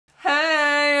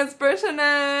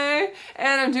Brittani,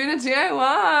 and I'm doing a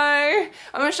DIY.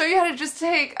 I'm going to show you how to just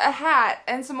take a hat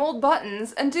and some old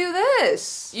buttons and do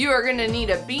this. You are going to need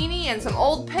a beanie and some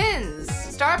old pins.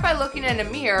 Start by looking in a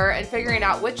mirror and figuring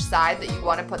out which side that you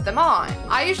want to put them on.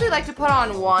 I usually like to put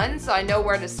on one so I know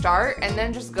where to start and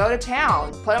then just go to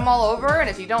town. Put them all over, and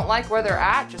if you don't like where they're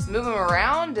at, just move them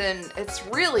around, and it's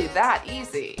really that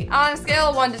easy. On a scale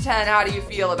of 1 to 10, how do you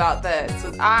feel about this?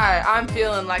 'Cause I'm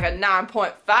feeling like a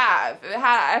 9.5. If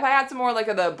I had some more like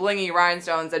of the blingy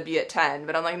rhinestones, I'd be at 10,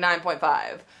 but I'm like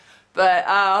 9.5. But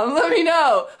let me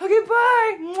know. Okay,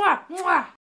 bye. Mwah, mwah.